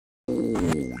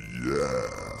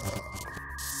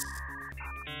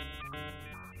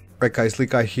Right guys, Lee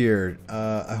Guy here.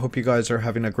 I hope you guys are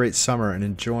having a great summer and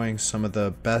enjoying some of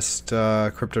the best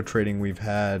crypto trading we've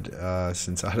had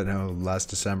since, I don't know, last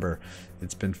December.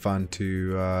 It's been fun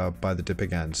to buy the dip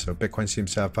again. So Bitcoin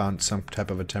seems to have found some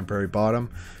type of a temporary bottom.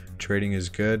 Trading is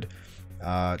good.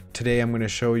 Today I'm going to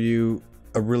show you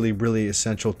a really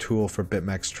essential tool for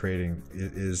Bitmex trading.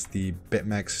 It is the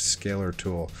Bitmex scaler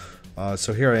tool.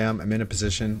 So here I am, I'm in a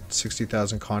position,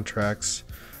 60,000 contracts,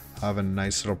 I have a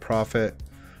nice little profit.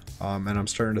 And I'm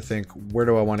starting to think, where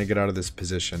do I want to get out of this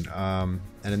position? And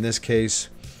in this case,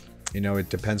 you know, it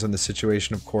depends on the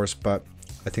situation, of course, but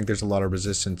I think there's a lot of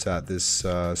resistance at this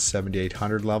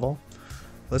 7,800 level.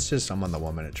 I'm on the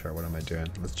 1 minute chart. What am I doing?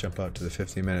 Let's jump out to the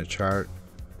 15-minute chart.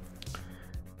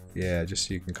 Yeah, just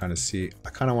so you can kind of see. I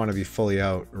kind of want to be fully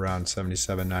out around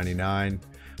 77.99.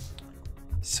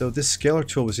 So this scalar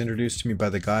tool was introduced to me by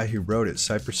the guy who wrote it,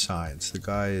 Cypher Science. The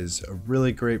guy is a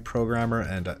really great programmer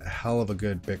and a hell of a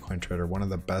good Bitcoin trader, one of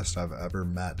the best I've ever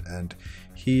met. And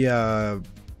he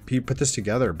put this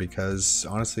together because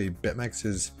honestly,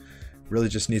 Bitmex really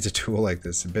just needs a tool like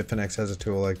this. And Bitfinex has a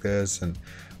tool like this, and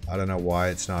I don't know why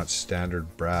it's not standard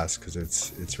brass, because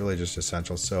it's really just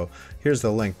essential. So here's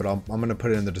the link, but I'm going to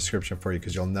put it in the description for you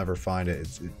because you'll never find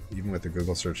it, even with the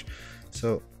Google search.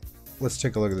 So let's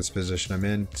take a look at this position I'm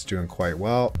in. It's doing quite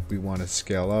well. We want to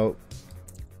scale out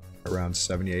around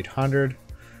 7,800.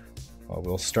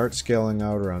 We'll start scaling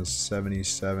out around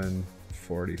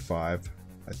 77.45.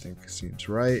 I think seems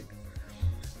right.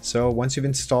 So once you've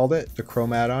installed it, the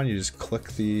Chrome add-on, you just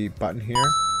click the button here.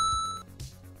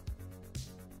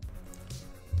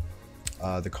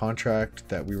 The contract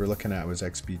that we were looking at was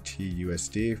XBT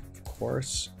USD, of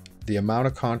course. The amount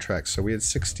of contracts, so we had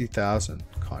 60,000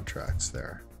 contracts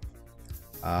there.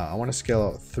 I want to scale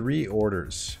out 3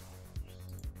 orders,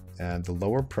 and the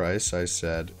lower price I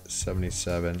said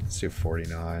 77, let's do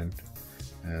 49,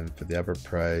 and for the upper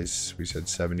price we said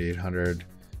 7,800,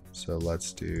 so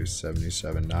let's do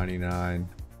 77.99,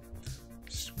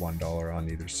 just $1 on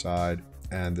either side,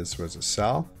 and this was a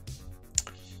sell,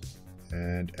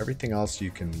 and everything else you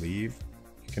can leave.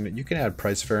 You can add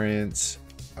price variance,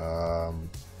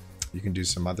 you can do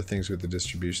some other things with the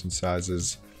distribution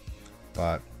sizes,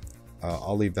 but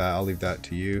I'll leave that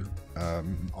to you.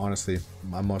 Honestly,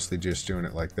 I'm mostly just doing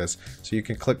it like this. So you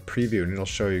can click preview and it'll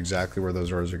show you exactly where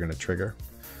those orders are going to trigger.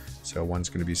 So one's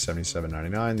going to be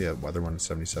 77.99, the other one is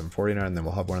 77.49, and then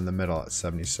we'll have one in the middle at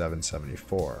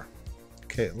 77.74.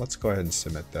 Okay, let's go ahead and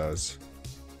submit those.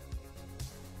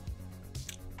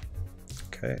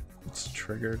 Okay, it's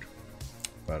triggered,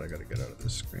 but I got to get out of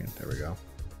this screen. There we go.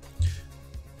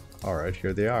 All right,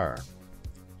 here they are.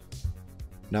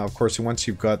 Now, of course, once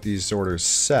you've got these orders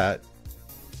set,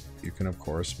 you can, of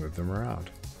course, move them around,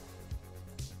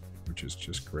 which is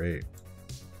just great.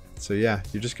 So yeah,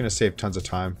 you're just going to save tons of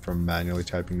time from manually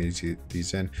typing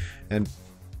these in. And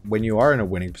when you are in a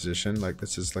winning position, like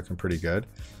this is looking pretty good,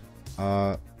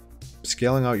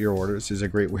 scaling out your orders is a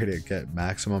great way to get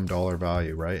maximum dollar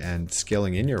value, right? And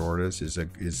scaling in your orders is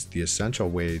the essential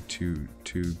way to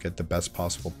get the best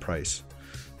possible price.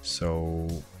 So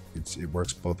it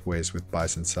works both ways with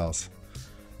buys and sells,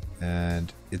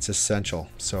 and it's essential.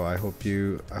 So I hope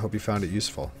you found it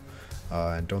useful,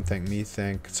 and don't thank me,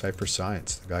 thank Cypher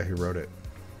Science, the guy who wrote it.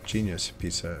 Genius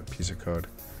piece of code.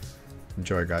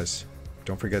 Enjoy, guys.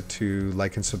 Don't forget to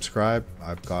like and subscribe.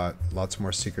 I've got lots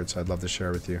more secrets I'd love to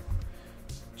share with you.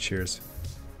 Cheers.